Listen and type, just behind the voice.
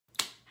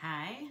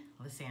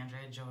Lysandra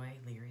Joy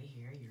Leary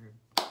here,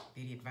 your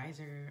beauty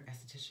advisor,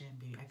 esthetician,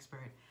 beauty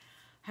expert,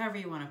 however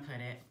you want to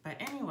put it. But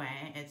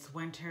anyway, it's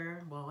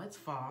winter, well, it's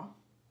fall,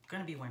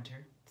 gonna be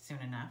winter soon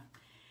enough,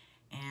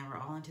 and we're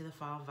all into the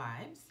fall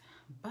vibes.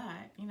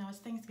 But, you know, it's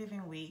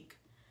Thanksgiving week,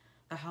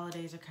 the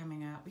holidays are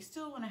coming up. We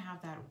still want to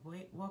have that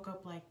woke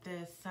up like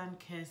this,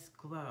 sun-kissed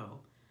glow,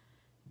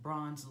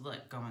 bronze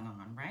look going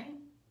on, right?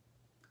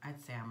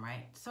 I'd say I'm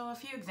right. So a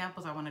few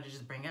examples I wanted to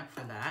just bring up for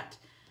that,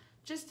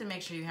 just to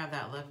make sure you have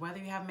that look. Whether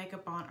you have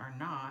makeup on or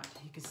not,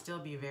 you can still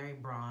be very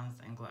bronzed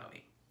and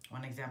glowy.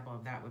 One example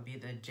of that would be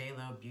the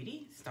JLo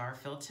Beauty Star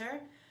Filter,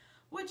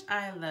 which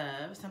I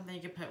love. Something you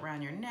can put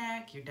around your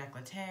neck, your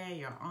décolleté,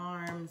 your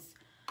arms,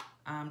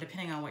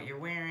 depending on what you're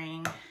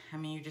wearing. I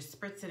mean, you just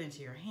spritz it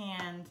into your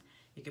hand.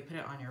 You can put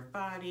it on your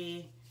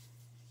body,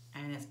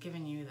 and it's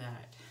giving you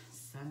that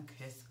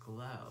sun-kissed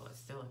glow. It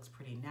still looks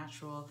pretty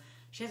natural.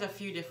 She has a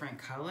few different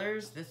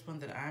colors. This one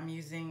that I'm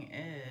using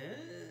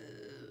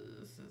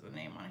is the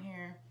name on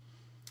here.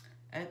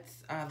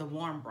 It's the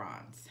warm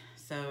bronze.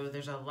 So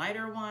there's a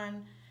lighter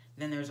one,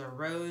 then there's a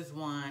rose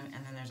one,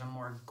 and then there's a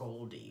more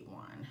goldy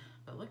one.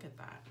 But look at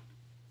that.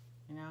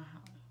 You know,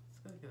 let's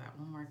go look at that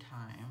one more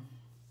time.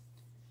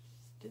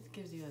 This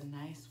gives you a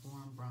nice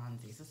warm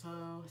bronzy. So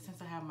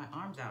since I have my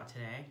arms out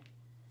today,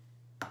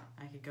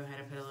 I could go ahead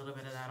and put a little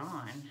bit of that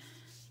on.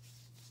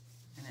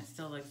 And it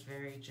still looks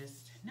very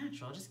just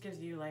natural. It just gives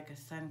you like a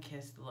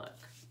sun-kissed look.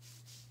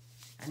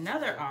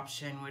 Another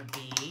option would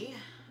be,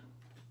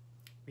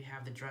 we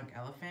have the Drunk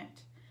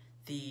Elephant,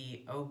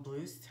 the Eau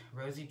Bleuste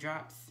Rosy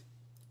Drops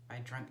by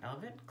Drunk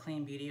Elephant,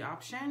 clean beauty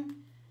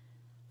option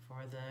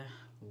for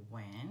the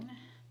win.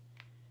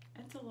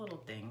 It's a little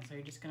thing, so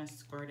you're just gonna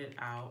squirt it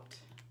out,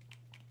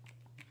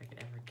 if I could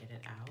ever get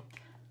it out.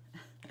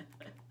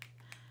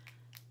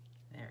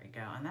 There we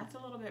go, and that's a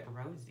little bit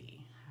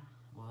rosy.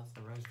 Well, it's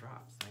the rose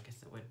drops, so I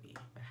guess it would be,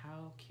 but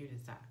how cute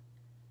is that?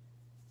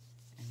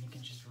 And you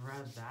can just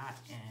rub that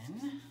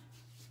in.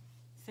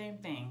 Same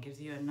thing,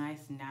 gives you a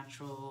nice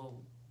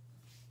natural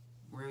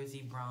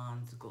rosy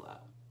bronze glow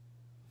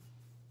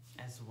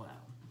as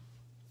well.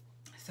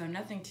 So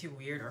nothing too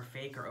weird or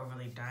fake or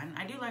overly done.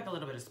 I do like a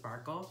little bit of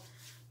sparkle,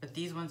 but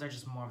these ones are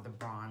just more of the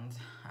bronze.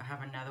 I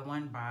have another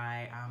one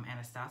by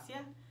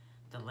Anastasia,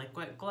 the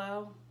Liquid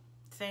Glow.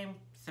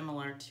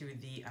 Similar to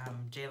the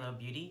JLo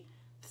Beauty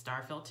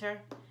Star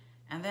Filter.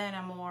 And then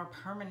a more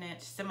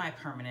permanent,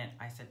 semi-permanent,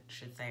 I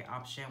should say,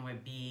 option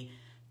would be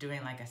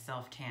doing like a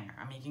self-tanner.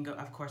 I mean, you can go,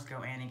 of course,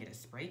 go in and get a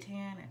spray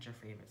tan at your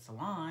favorite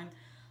salon,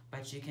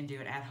 but you can do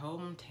it at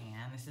home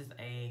tan. This is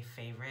a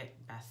favorite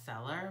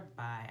bestseller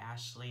by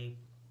Ashley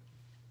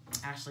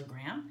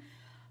Graham,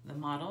 the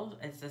model.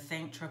 It's the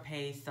Saint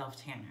Tropez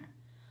self-tanner.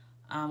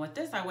 With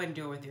this, I wouldn't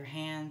do it with your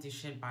hands. You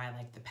should buy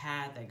like the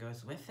pad that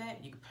goes with it.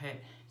 You could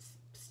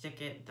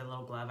stick it, the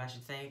little glove, I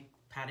should say,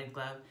 padded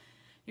glove.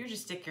 You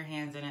just stick your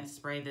hands in it,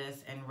 spray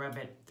this, and rub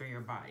it through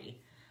your body.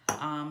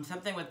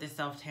 Something with the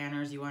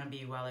self-tanners, you want to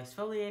be well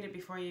exfoliated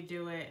before you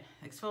do it.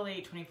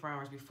 Exfoliate 24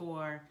 hours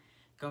before.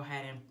 Go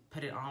ahead and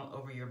put it all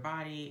over your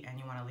body, and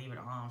you want to leave it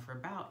on for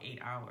about 8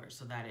 hours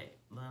so that it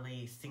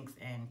really sinks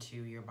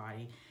into your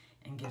body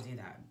and gives you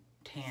that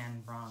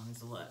tan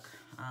bronze look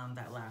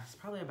that lasts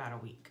probably about a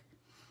week.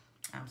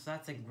 So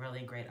that's a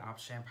really great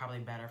option, probably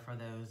better for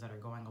those that are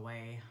going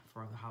away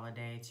for the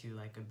holiday to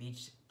like a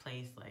beach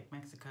place like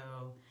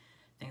Mexico,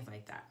 things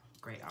like that.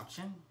 Great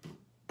option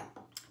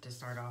to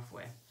start off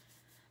with.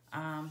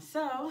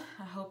 So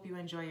I hope you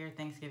enjoy your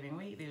Thanksgiving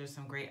week. These are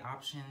some great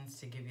options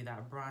to give you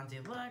that bronzy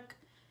look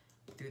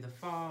through the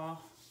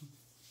fall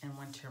and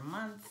winter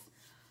months.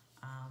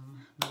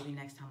 Maybe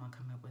next time I'll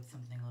come up with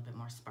something a little bit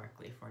more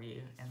sparkly for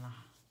you and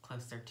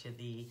closer to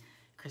the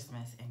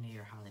Christmas and New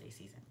Year holiday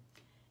season.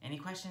 Any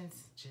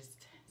questions, just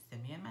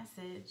send me a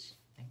message.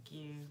 Thank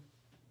you.